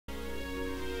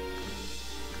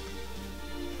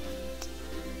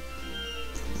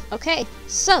Okay,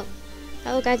 so,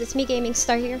 hello guys, it's me, Gaming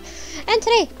Star here, and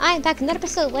today I'm back in another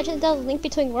episode of Legend of Zelda: Link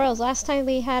Between Worlds. Last time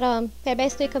we had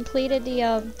basically completed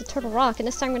the Turtle Rock, and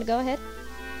this time I'm gonna go ahead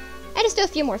and just do a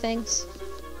few more things.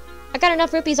 I got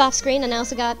enough rupees off screen, and I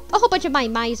also got a whole bunch of my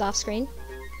Mai's off screen.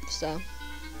 So,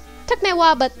 took me a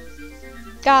while, but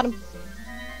got them.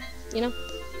 You know,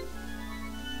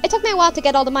 it took me a while to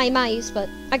get all the Mai's, but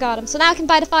I got them. So now I can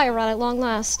buy the fire rod at long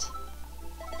last,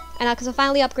 and because I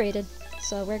finally upgraded.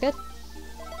 So we're good?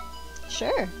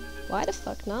 Sure. Why the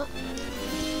fuck not?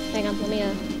 Hang on, let me,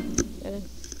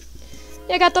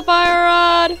 I got the fire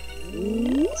rod!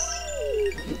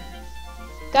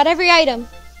 Got every item.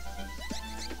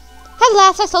 At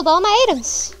last I sold all my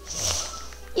items!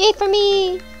 Yay for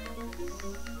me!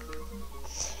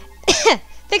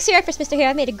 Thanks to your efforts, Mr.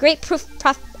 Hero, I made a great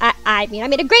I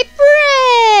made a great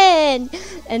friend!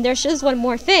 And there's just one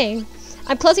more thing.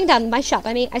 I'm closing down my shop.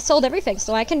 I mean, I sold everything,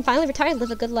 so I can finally retire and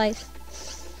live a good life.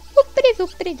 Whoopity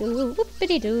whoopity doo,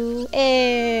 whoopity doo.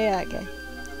 Okay.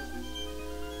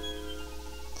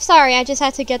 Sorry, I just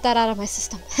had to get that out of my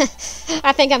system.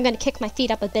 I think I'm gonna kick my feet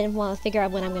up a bit and want to figure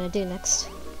out what I'm gonna do next.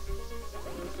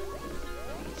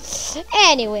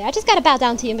 Anyway, I just gotta bow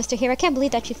down to you, Mr. Hero. I can't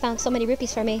believe that you found so many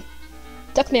rupees for me.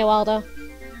 Took me a while, though.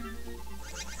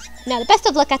 Now, the best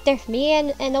of luck out there. Me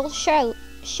and old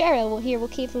Cheryl here will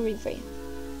keep rooting for you.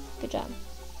 Good job.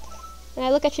 And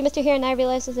I look at you, Mr. Hero, and I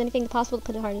realize there's anything possible to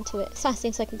put a heart into it. So it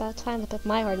seems like about time to put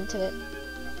my heart into it.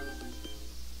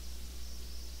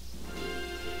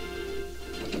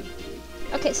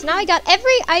 Okay, so now I got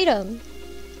every item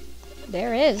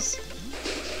there is.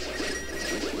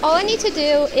 All I need to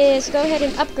do is go ahead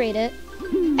and upgrade it.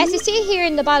 As you see here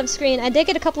in the bottom screen, I did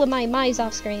get a couple of my Mai's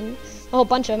off screen. A whole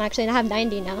bunch of them, actually, and I have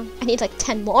 90 now. I need like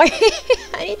 10 more.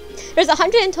 There's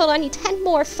 100 in total. I need 10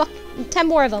 more. 10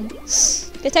 more of them. It's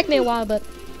gonna take me a while, but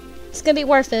it's gonna be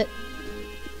worth it.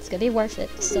 It's gonna be worth it.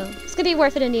 So it's gonna be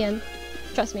worth it in the end.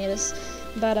 Trust me, it is.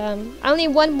 But I only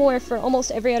need one more for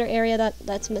almost every other area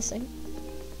that's missing.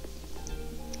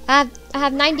 I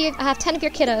have 90. I have 10 of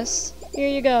your kiddos. Here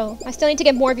you go. I still need to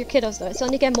get more of your kiddos, though. I still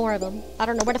need to get more of them. I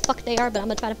don't know where the fuck they are, but I'm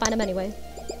gonna try to find them anyway.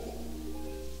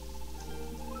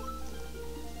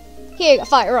 Here you go,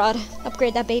 fire rod.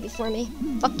 Upgrade that baby for me.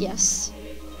 Fuck yes.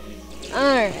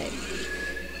 Alright.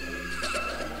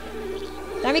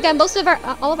 There we go. Most of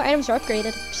all of our items are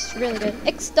upgraded, which is really good.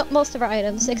 Most of our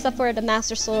items, except for the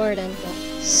Master Sword and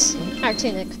well, our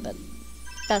tunic, but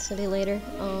that's gonna be later.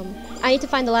 I need to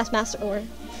find the last Master Ore.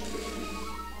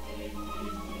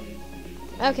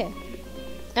 Okay.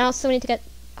 I also need to get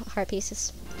heart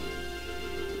pieces.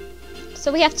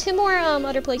 So we have 2 more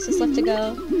other places left to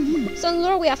go. So in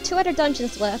lore we have 2 other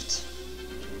dungeons left.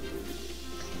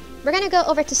 We're gonna go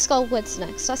over to Skull Woods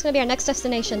next. So that's gonna be our next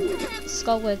destination.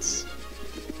 Skull Woods.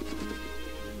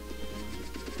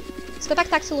 Let's go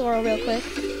back to Laurel real quick.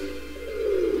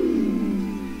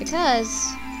 Because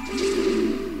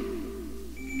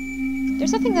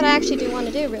there's something that I actually do want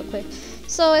to do real quick.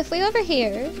 So if we go over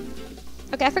here.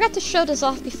 Okay, I forgot to show this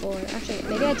off before. Actually,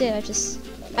 maybe I did. I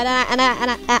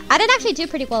didn't actually do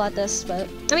pretty well at this, but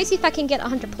let me see if I can get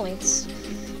 100 points,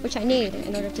 which I need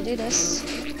in order to do this.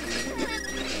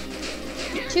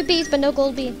 2 bees, but no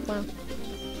gold bee. Wow.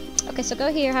 Okay, so go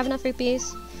here. Have enough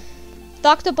rupees.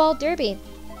 Dr. Ball Derby.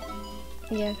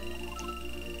 Yeah.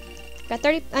 Got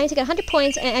 30. I need to get 100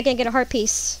 points, and I can get a heart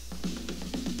piece.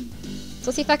 So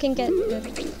let's see if I can get.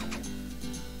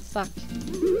 Fuck.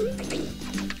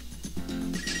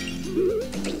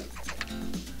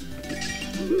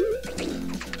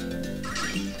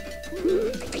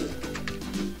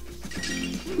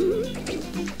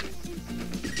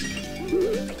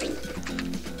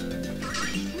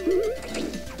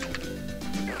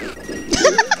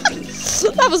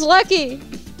 That was lucky.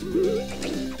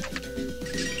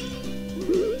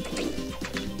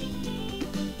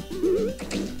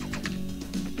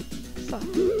 Fuck.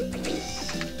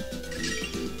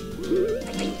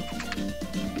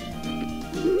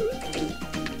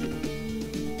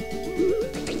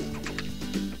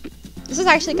 This is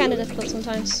actually kind of difficult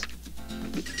sometimes.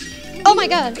 Oh my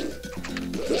god!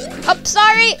 Oh,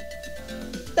 sorry!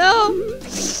 No!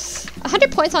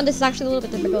 100 points on this is actually a little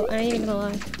bit difficult, I ain't even gonna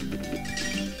lie.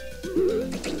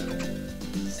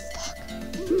 Fuck.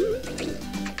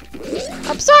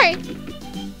 I'm sorry!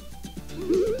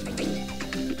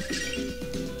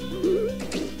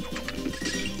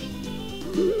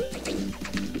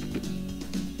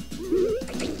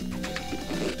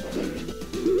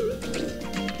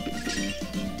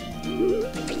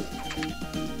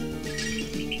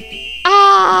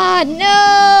 Ah,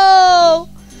 no!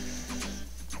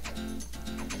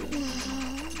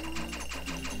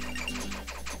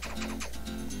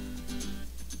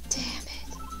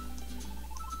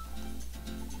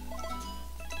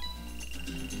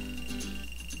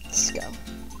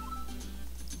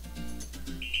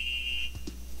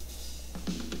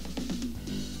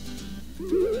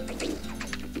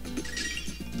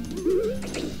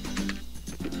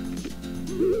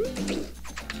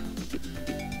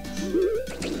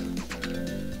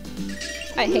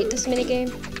 I hate this minigame.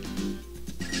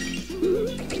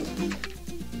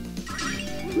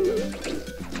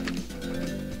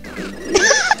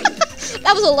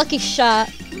 That was a lucky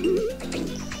shot.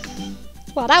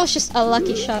 Wow, that was just a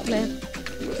lucky shot, man.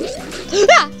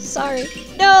 Ah! Sorry.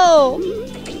 No!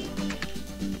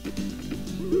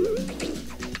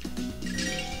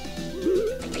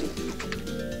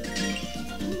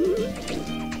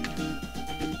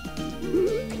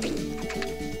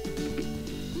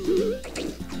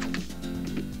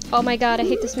 Oh my god, I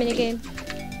hate this minigame.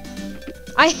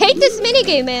 I hate this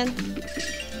minigame, man!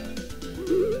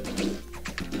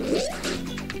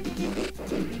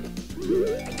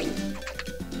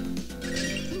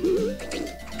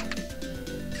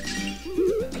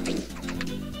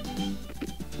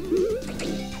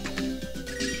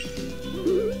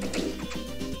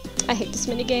 I hate this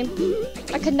minigame.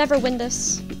 I could never win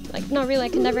this. Like, no, really, I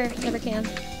could never can.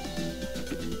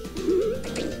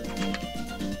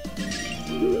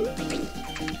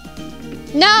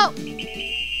 No!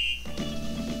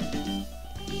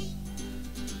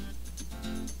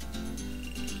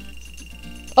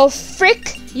 Oh,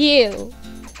 frick you.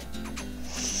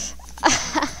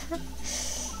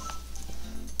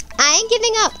 I ain't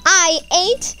giving up. I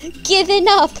ain't giving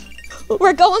up.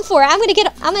 We're going for it. I'm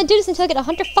gonna do this until I get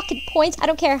 100 fucking points. I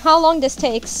don't care how long this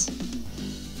takes.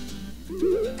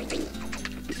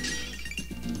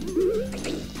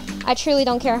 I truly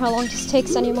don't care how long this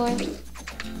takes anymore.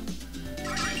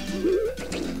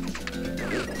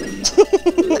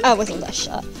 I wasn't that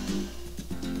shot.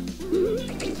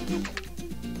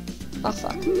 Oh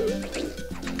fuck.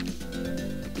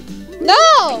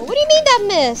 No! What do you mean that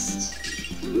missed?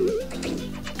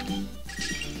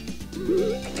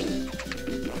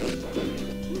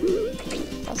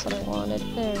 That's what I wanted.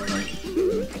 There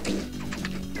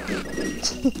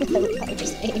we go. I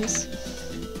just aims.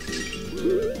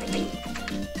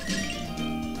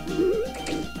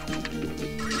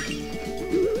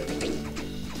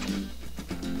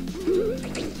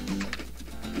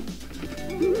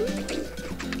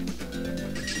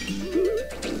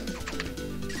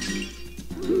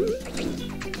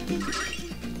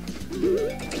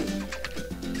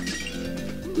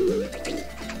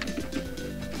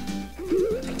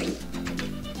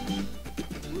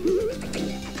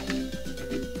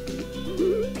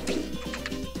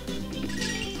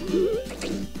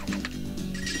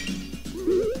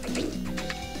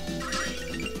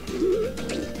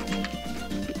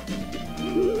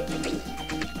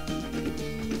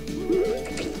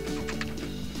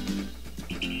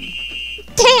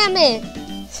 Damn it!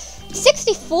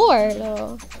 64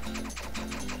 though.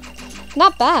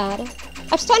 Not bad. I'm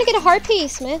just trying to get a heart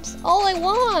piece, man. That's all I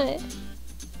want.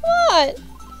 What?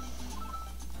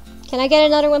 Can I get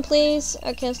another one, please?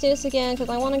 Okay, let's do this again because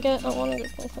I want to get my phone.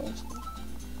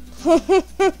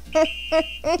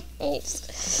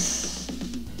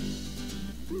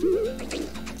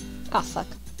 Oh fuck.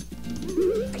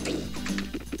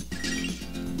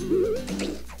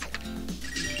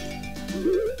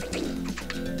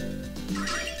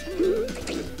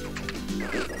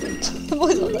 I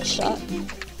always love that shot.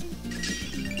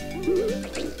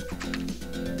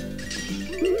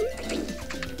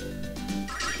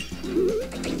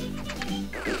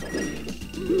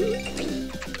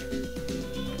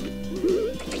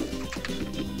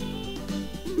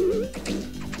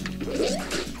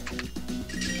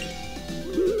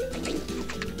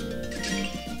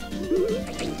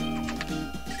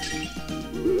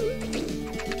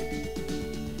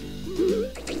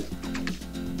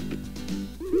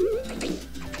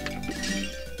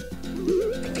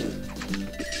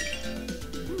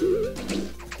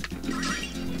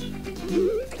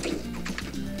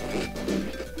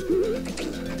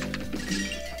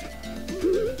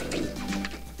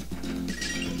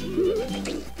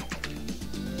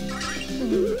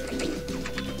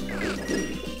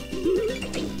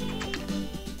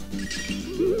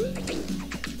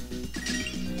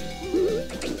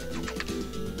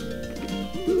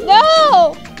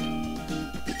 No!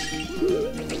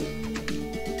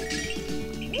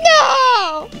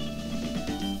 No!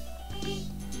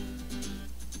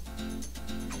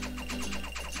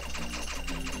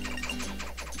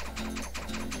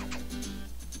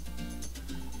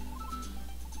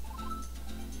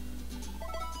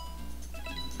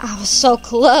 I was so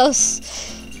close.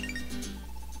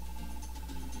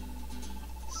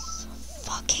 So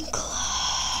fucking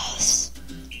close.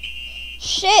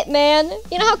 Shit, man.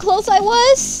 You know how close I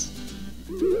was?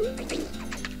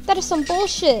 That is some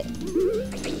bullshit.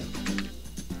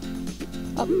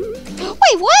 Oh.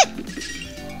 Wait, what?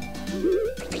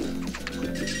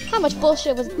 How much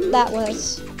bullshit was that?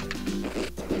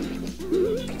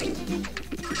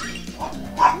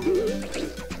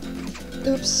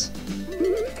 Oops.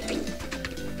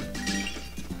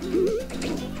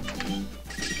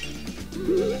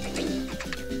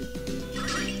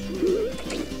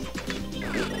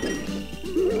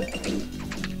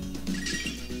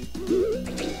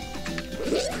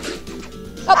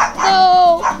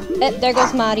 Oh, no! There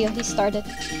goes Mario. He started.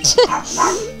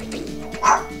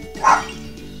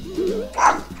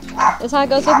 That's how it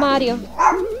goes with Mario.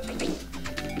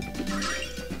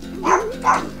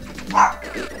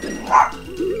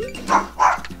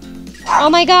 Oh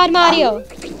my god, Mario!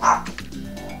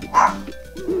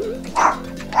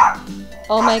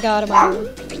 Oh my god, Mario.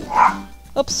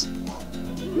 Oops.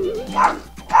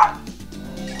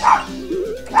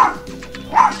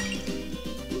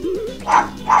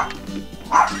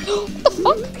 What the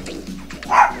fuck?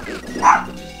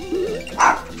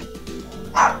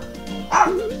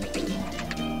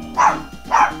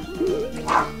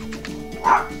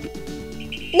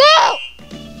 No!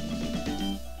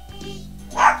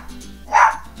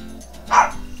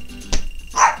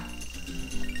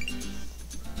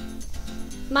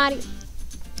 Mario.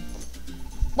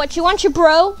 What you want, your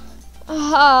bro?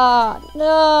 Ah,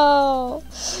 no.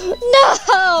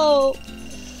 No!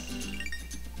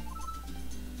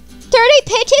 30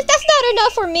 pitches? That's not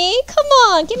enough for me. Come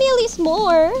on, give me at least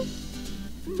more.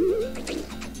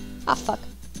 Ah, fuck.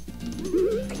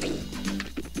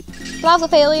 That was a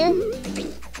failure.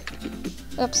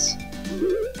 Oops.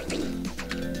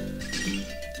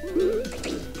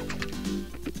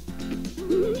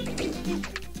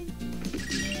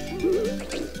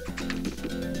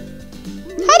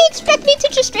 How do you expect me to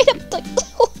just straight up like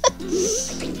what?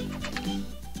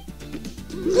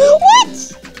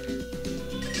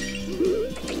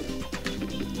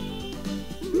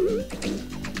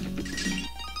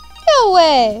 No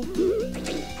way.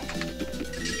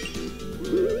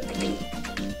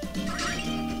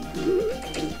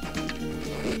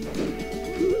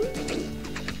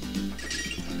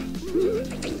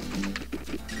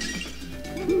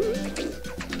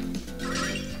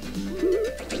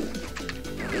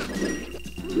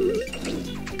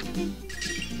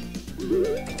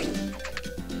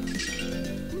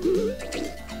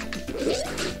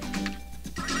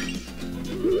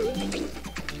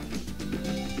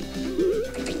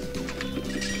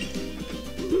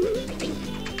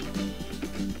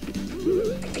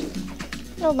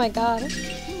 Oh my god. No!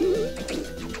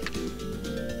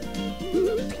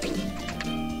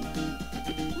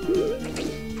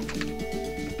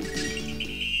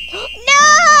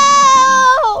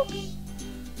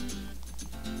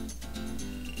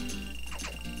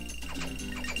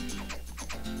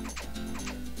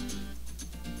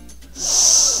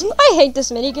 I hate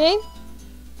this minigame.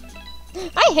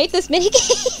 I hate this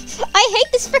minigame. I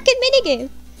hate this freaking minigame.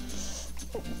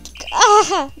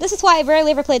 Ah, this is why I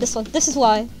rarely ever play this one. This is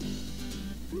why.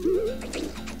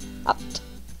 Up.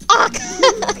 Ah!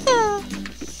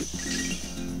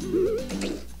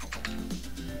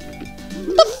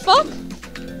 What the fuck?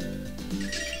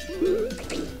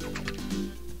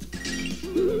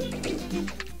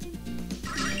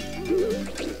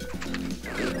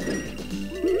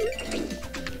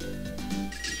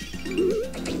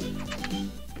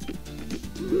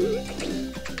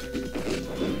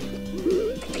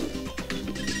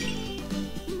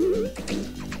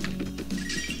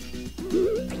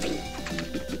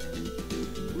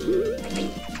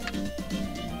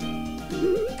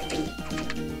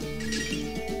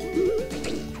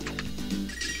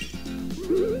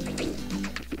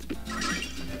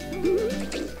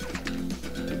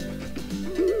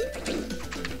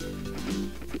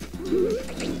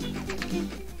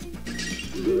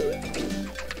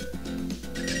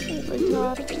 Oh my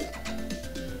god.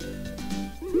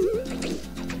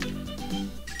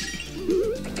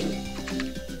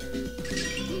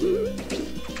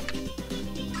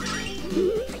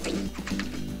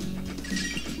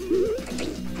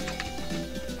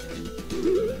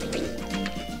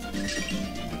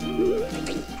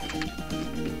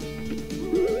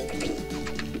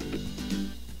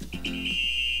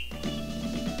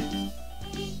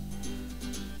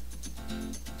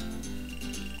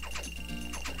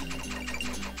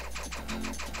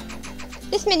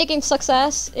 This minigame sucks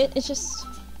ass. It's just...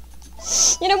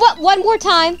 You know what? One more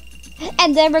time.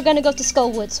 And then we're gonna go to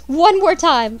Skullwoods. One more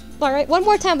time. Alright? One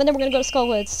more time and then we're gonna go to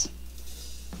Skullwoods.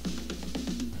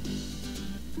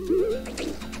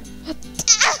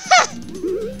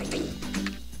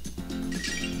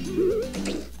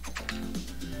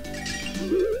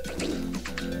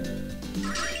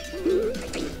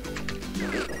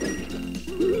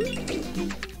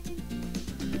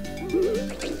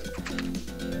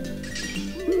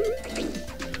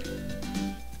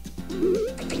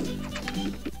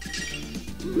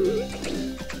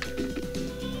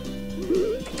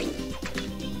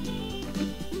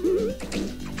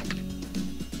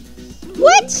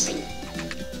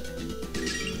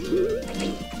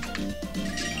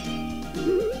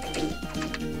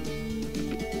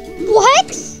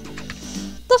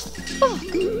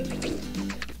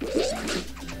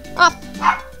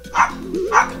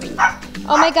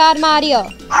 Oh my god, Mario.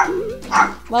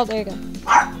 Well, there you go.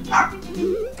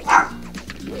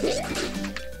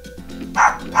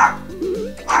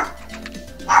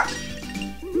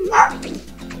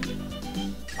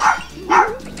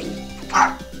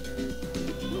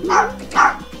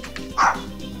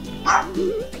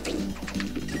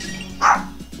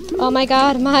 Oh my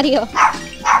god, Mario.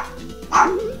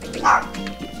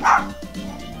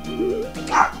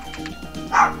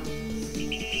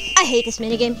 I hate this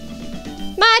minigame.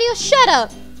 Mario, shut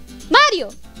up!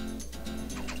 Mario!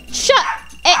 Shut!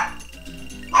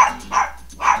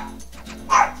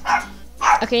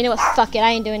 Okay, you know what? Fuck it. I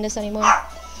ain't doing this anymore.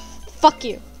 Fuck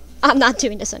you. I'm not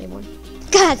doing this anymore.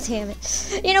 God damn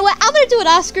it. You know what? I'm gonna do it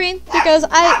off screen because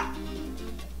I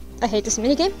hate this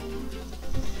minigame.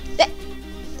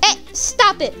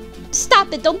 Stop it.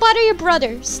 Stop it. Don't bother your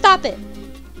brother. Stop it.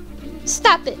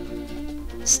 Stop it.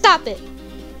 Stop it.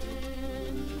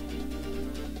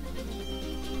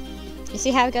 You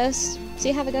see how it goes?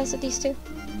 See how it goes with these two?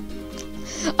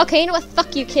 Okay, you know what?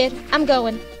 Fuck you, kid. I'm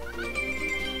going.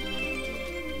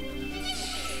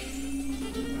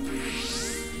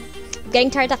 I'm getting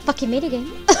tired of that fucking minigame.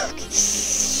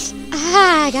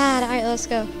 Ah, God. Alright, let's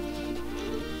go.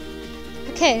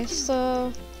 Okay,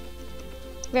 so...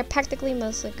 we're practically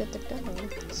mostly good to go.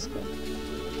 Let's go.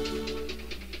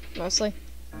 Mostly.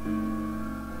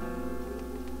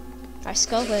 Our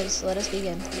skull is. Let us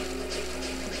begin.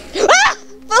 Ah!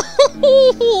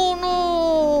 Oh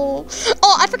no!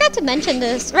 Oh, I forgot to mention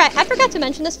this. Right, I forgot to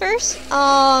mention this first.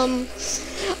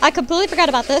 I completely forgot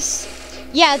about this.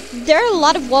 Yeah, there are a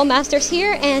lot of wall masters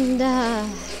here, and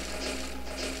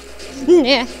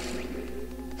yeah.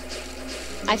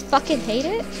 I fucking hate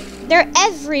it. They're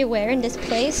everywhere in this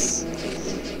place.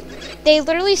 They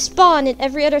literally spawn in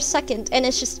every other second, and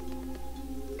it's just...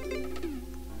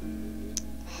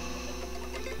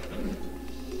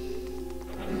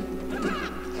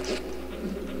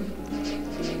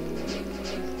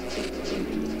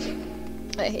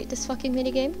 I hate this fucking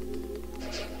minigame.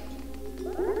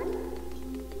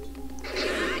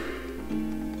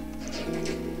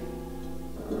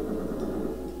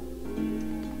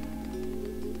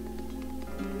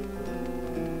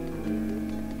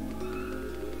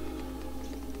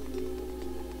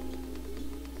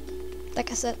 Like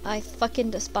I said, I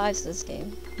fucking despise this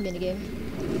minigame.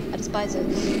 I despise it.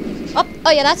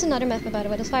 Oh yeah, that's another method, by the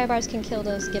way. Those fire bars can kill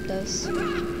those Gyptos.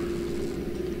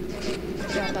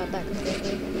 Forgot about that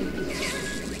completely.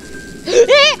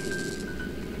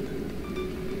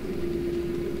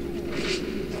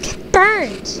 Get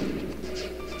burned!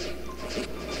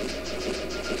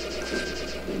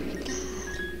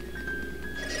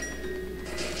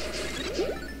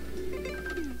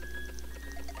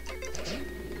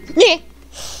 Yeah.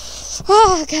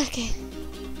 Oh god, okay.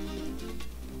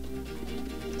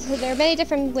 So there are many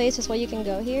different ways as well you can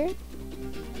go here.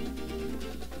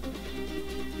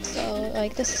 So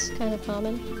like this is kind of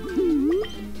common.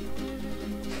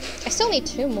 I still need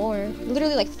 2 more.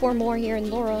 Literally like 4 more here in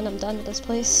Laurel and I'm done with this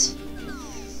place.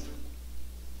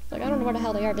 Like I don't know where the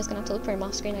hell they are, I'm just gonna have to look for them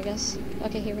off screen I guess.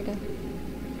 Okay, here we go.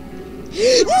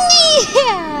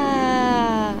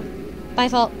 Yeah! My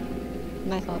fault.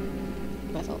 My fault.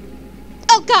 My fault.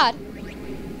 Oh god!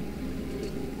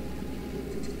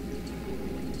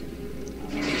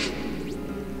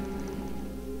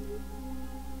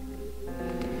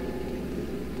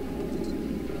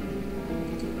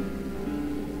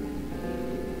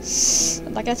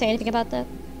 I'm not gonna say anything about that.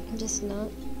 I'm just not.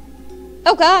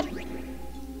 Oh god!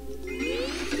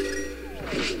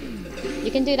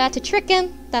 You can do that to trick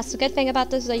him. That's the good thing about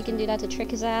this, is that you can do that to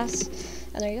trick his ass.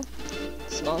 And there you go.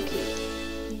 Small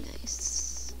key.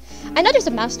 Nice. I know there's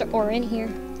a master ore in here.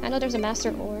 I know there's a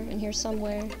master ore in here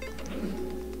somewhere.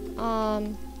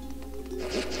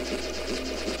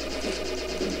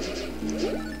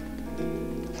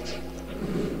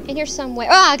 In here somewhere.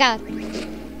 Oh god!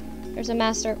 There's a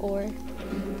master ore.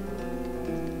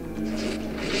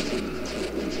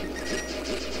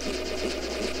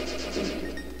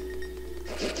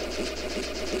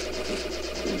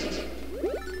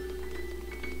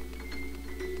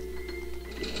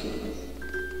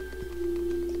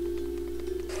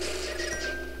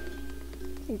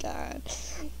 God.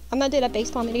 I'm gonna do that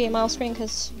baseball minigame off screen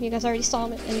because you guys already saw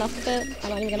enough of it. I'm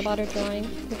not even gonna bother drawing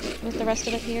with the rest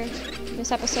of it here in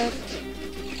this episode.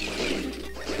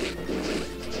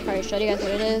 Already showed you guys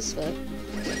what it is, but I'm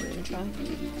gonna try.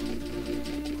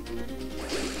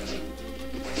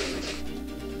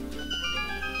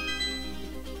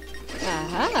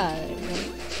 Aha! There we go.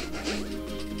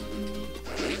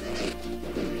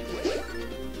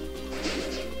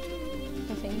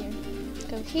 Nothing here.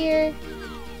 Go here.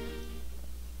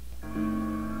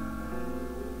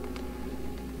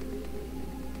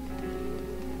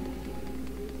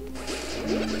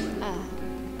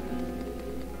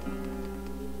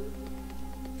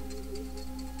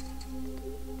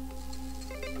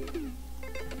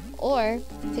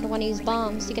 want to use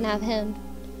bombs, you can have him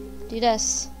do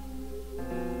this.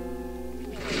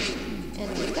 And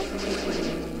there we go.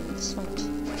 Smart.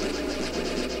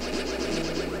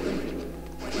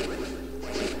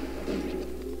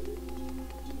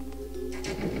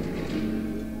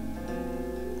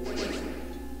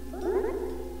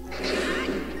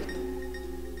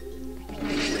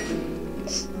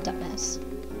 Dumbass.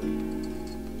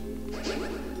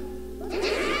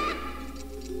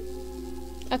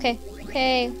 Okay.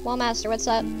 Hey, Wallmaster, what's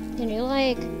up? Can you,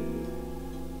 like,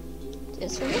 do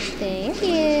this for me? Thank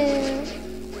you.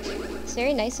 It's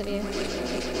very nice of you.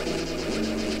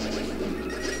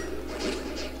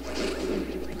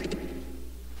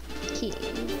 Key.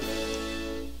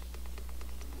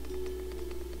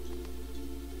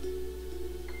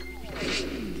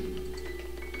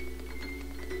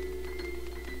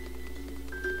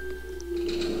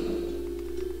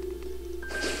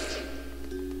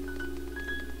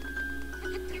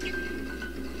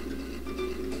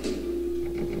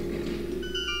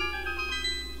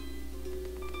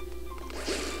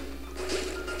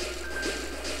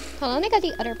 Hold on, I got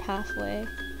the other pathway.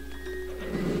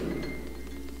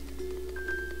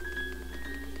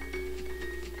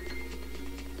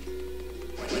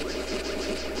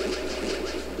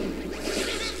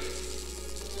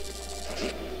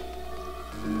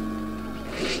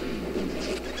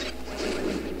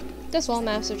 This wall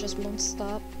master just won't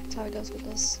stop. That's how it goes with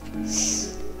this.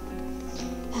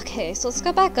 Okay, so let's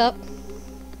go back up.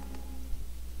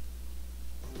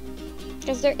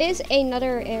 Because there is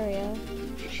another area.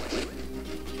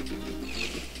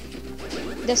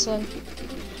 This one.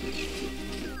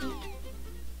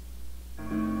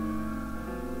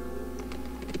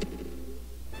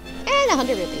 And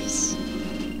 100 rupees.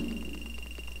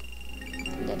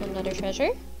 Then another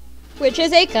treasure, which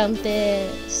is a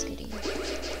compass. Goodie.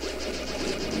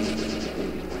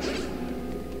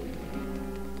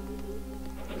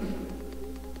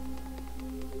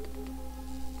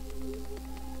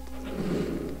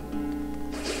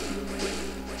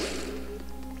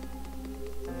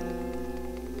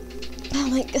 Oh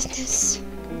my goodness.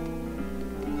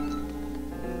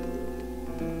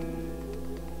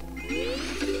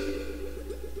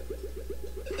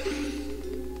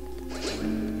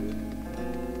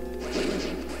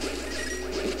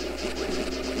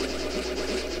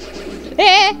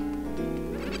 Eh!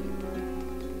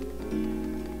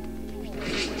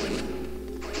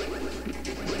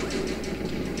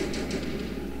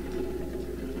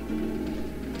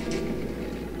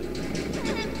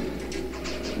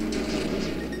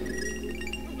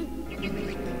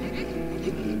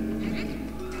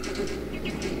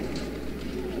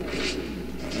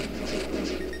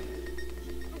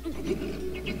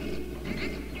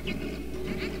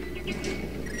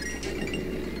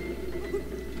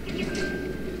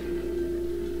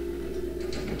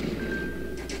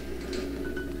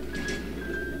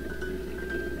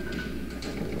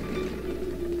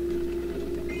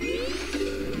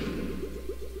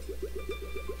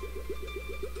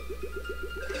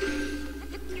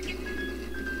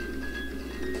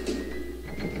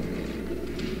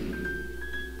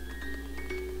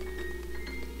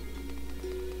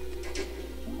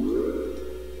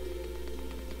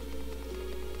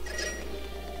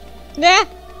 Nah.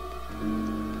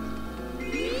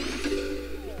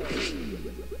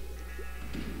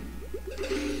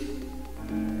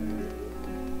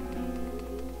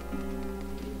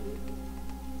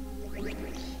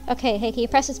 Okay, hey, can you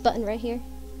press this button right here?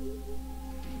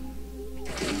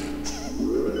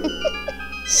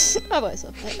 I was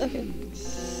up that. Okay.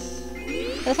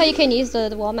 That's how you can use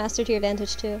the wall master to your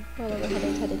advantage too. I don't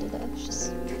know how to do that. It's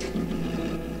just...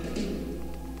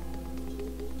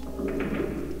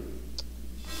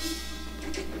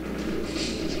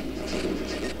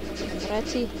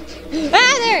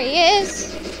 Ah, there he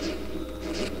is!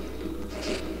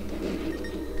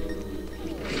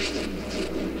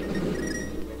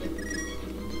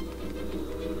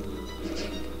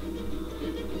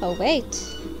 Oh, wait.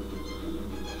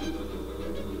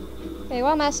 Hey,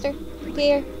 Wall Master.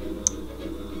 Here.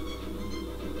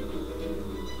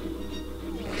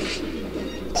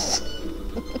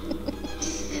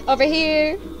 Over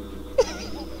here.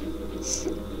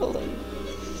 Hold on.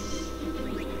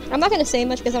 I'm not gonna say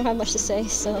much because I don't have much to say,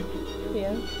 so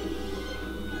yeah.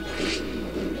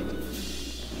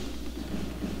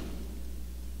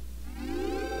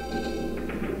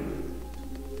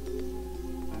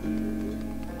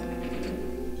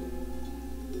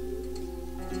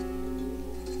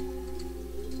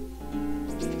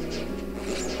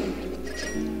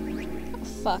 Oh,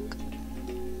 fuck.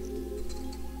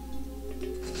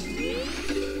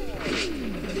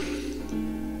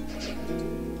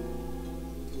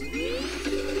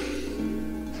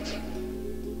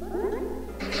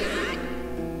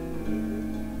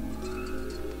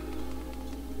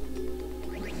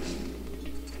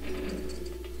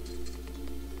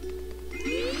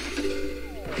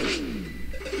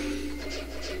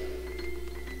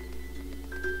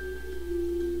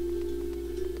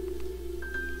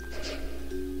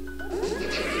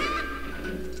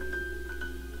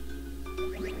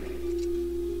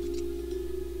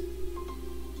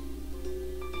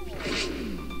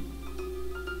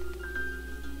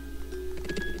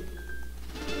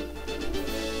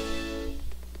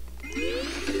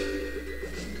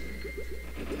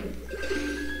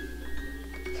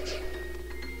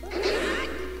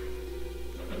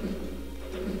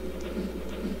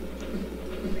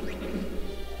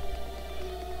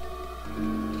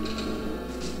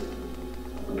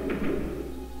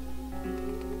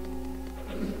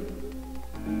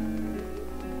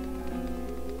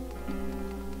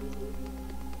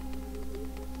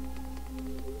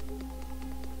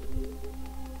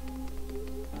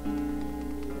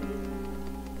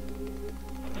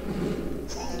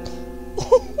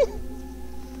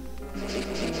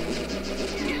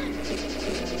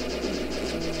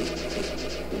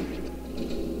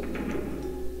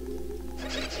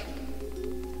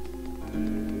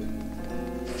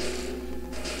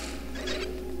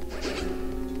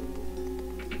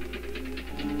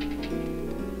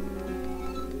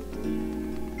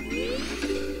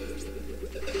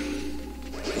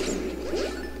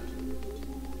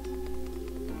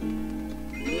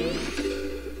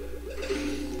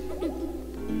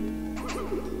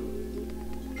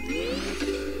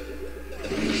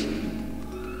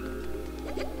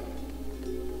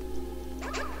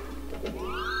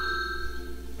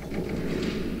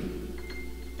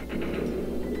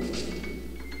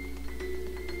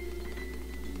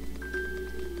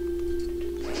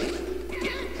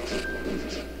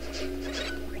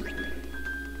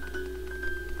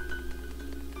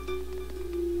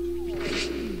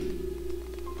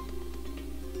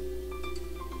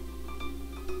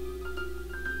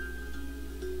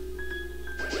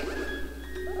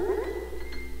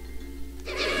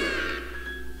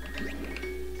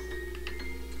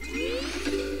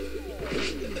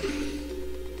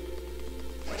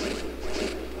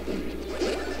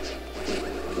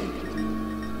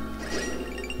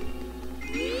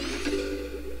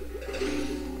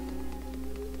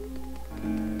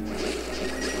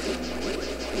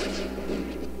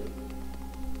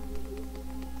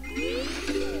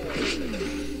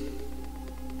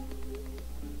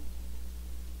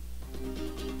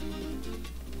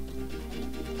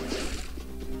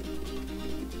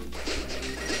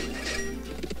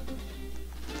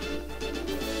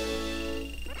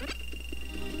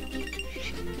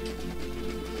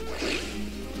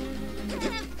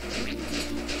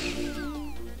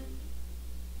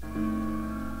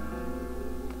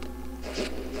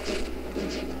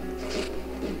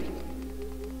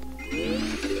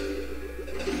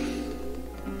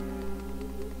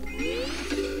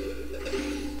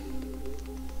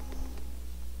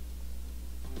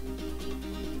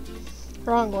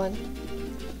 Wrong one.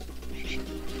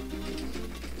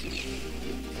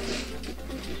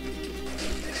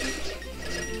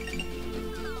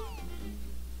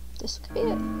 This could be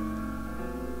it.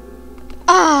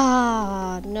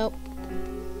 Ah, nope.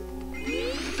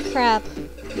 Crap.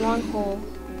 Wrong hole.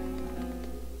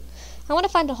 I want to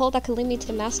find a hole that could lead me to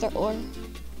the master ore.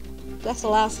 That's the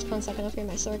last 1 second before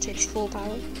my sword takes full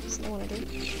power. That's what I want to do.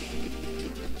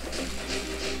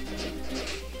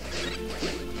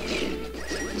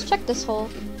 Let's check this hole.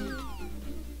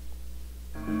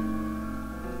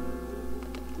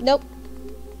 Nope.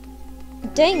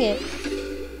 Dang it.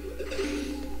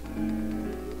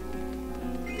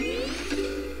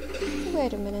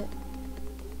 Wait a minute.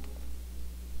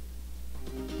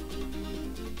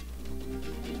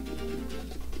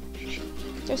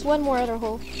 There's one more other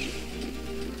hole. It's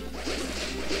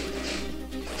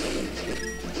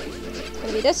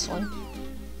gonna be this one.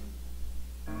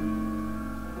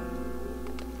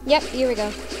 Yep, here we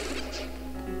go.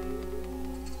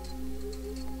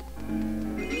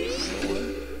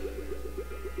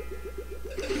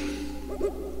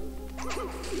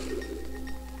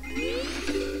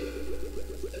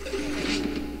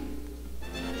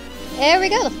 There we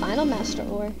go, the final master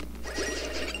ore.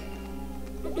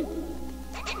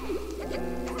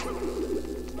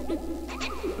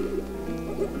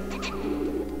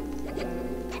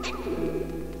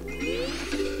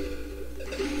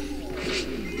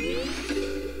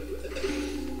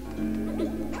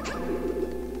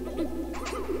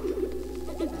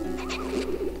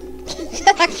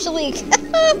 Actually,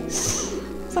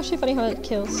 it's actually funny how it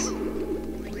kills.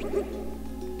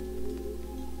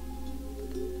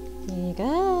 There you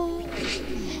go.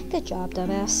 Good job,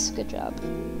 dumbass. Good job.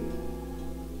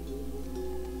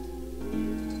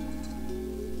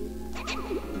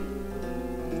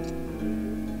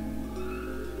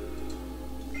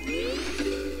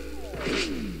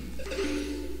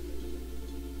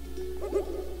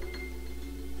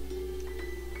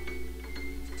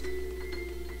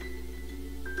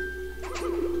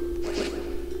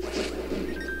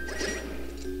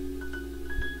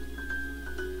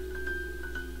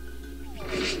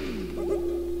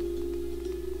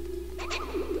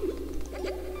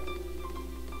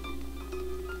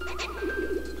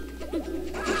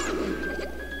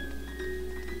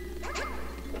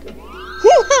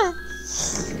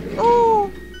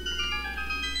 Oh.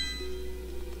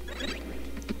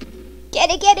 Get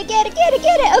it!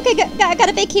 Okay, good. Got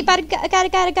a big key. Got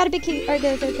a big key. Alright,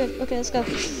 good. Okay, let's go.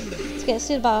 Let's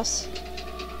do the boss.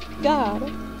 God.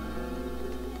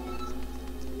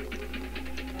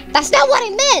 That's not what I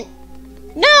meant!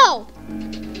 No!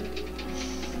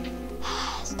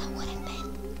 That's not what I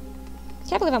meant. I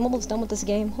can't believe I'm almost done with this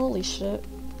game. Holy shit.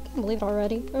 I can't believe it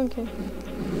already. Okay.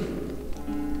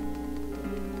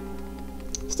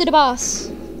 Let's do the boss.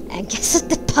 And guess what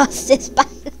the boss is, by the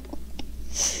way?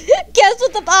 Guess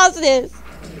what the boss is?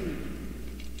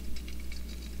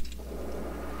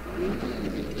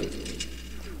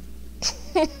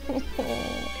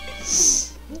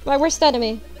 My worst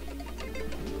enemy.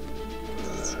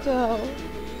 Let's go.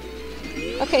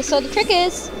 Okay, so the trick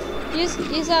is use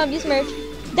merge.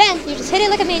 Then you just hit it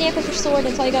like a maniac with your sword.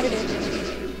 That's all you gotta do.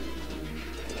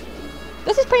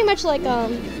 This is pretty much like a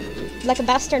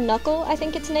Master Knuckle, I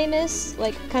think its name is.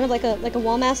 Like kind of like a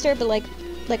wall master, but like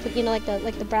you know, like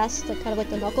the brass, kind of like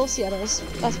the knuckles. Yeah,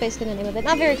 that's basically the name of it.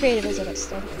 Not very creative, is it? But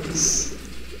still,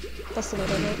 that's the name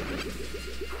of it.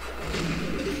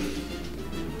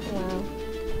 Wow.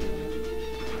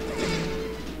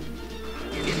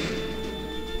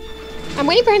 I'm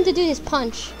waiting for him to do his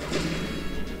punch.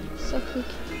 So he,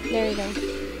 there you go.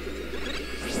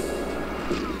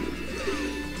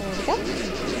 There we go.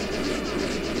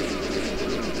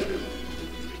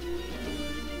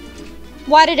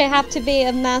 Why did it have to be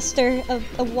a master,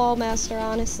 a wall master,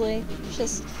 honestly? It's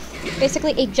just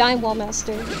basically a giant wall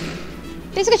master.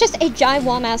 Basically just a giant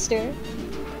wall master.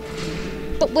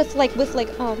 But with like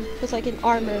an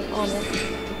armor on it.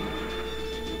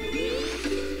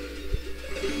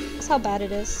 That's how bad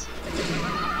it is.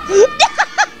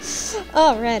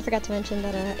 Oh right, I forgot to mention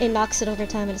that it knocks it over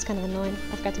time and it's kind of annoying.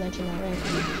 I forgot to mention that, right?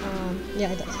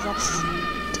 Yeah, it does.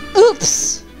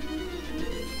 Oops!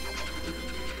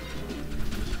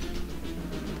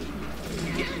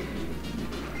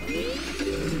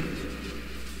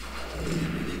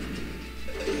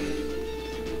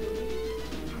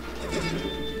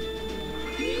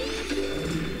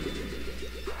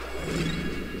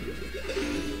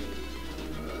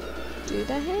 Do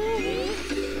the head.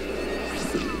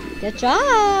 Good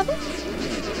job!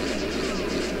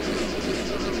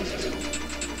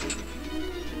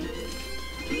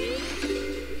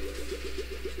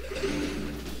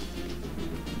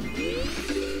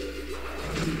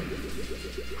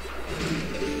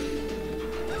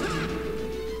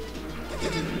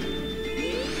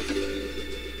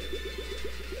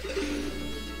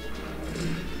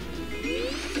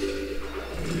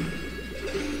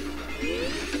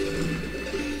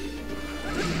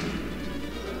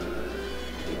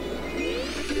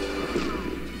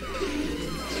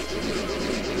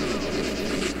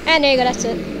 And there you go, that's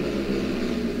it.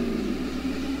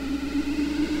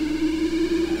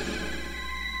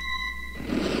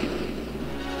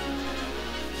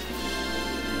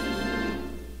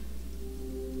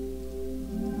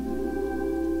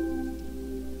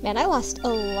 Man, I lost a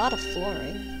lot of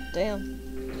flooring. Damn.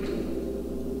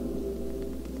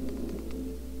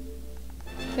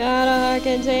 Got a heart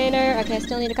container. Okay, I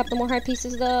still need a couple more heart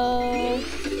pieces though.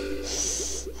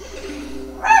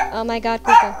 Oh my god,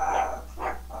 Kuka.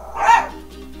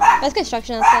 There's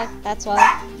construction outside, that's why.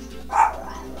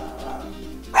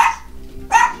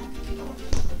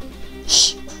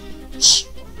 Shh. Shh.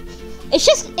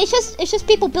 It's just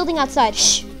people building outside.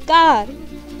 Shh. God.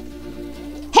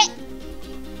 Hey.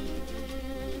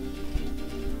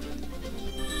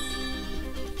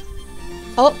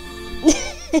 Oh.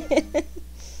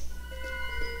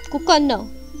 Kuka, no.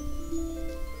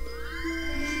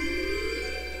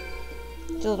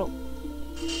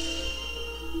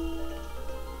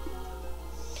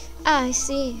 Ah, I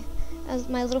see. As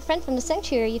my little friend from the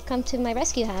sanctuary, you've come to my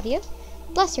rescue, have you?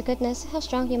 Bless your goodness, how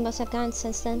strong you must have gotten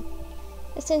since then.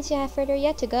 But since you have further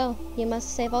yet to go, you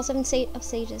must save all 7 of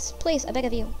sages. Please, I beg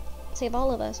of you, save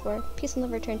all of us for peace and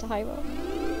love return to Hyrule.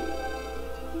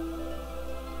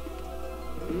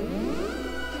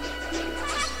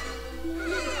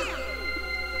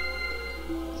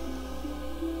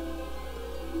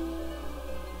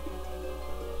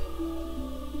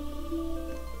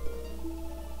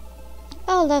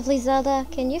 Oh, lovely Zelda,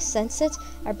 can you sense it?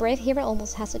 Our brave hero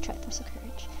almost has a triforce of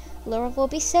courage. Laura will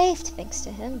be saved, thanks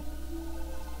to him.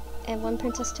 And one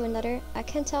princess to another, I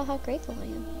can't tell how grateful I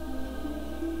am.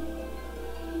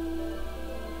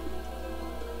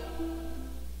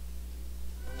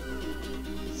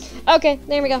 Okay,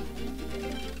 there we go.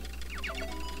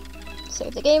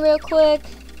 Save the game real quick.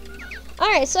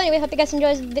 Alright, so anyway, hope you guys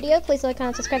enjoyed the video. Please like,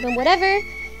 comment, subscribe, and whatever.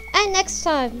 And next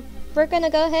time, we're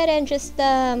gonna go ahead and just,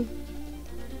 we're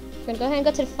gonna go ahead and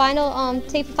go to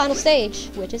the final stage,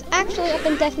 which is actually up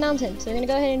in Death Mountain. So we're gonna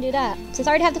go ahead and do that. Since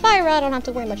I already have the fire rod, I don't have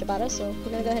to worry much about it, so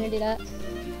we're gonna go ahead and do that.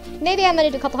 Maybe I'm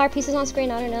gonna do a couple heart pieces on screen,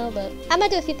 I don't know, but I'm gonna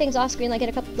do a few things off screen, like get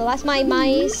a couple the last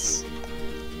mice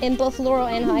in both Laurel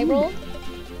and Hyrule.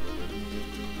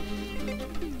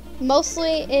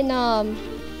 Mostly in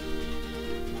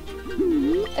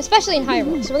especially in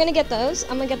Hyrule. So we're gonna get those.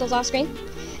 I'm gonna get those off screen.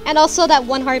 And also that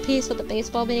one heart piece with the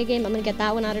baseball minigame, I'm gonna get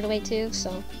that one out of the way too,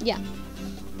 so yeah.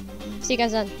 See you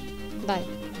guys then. Bye.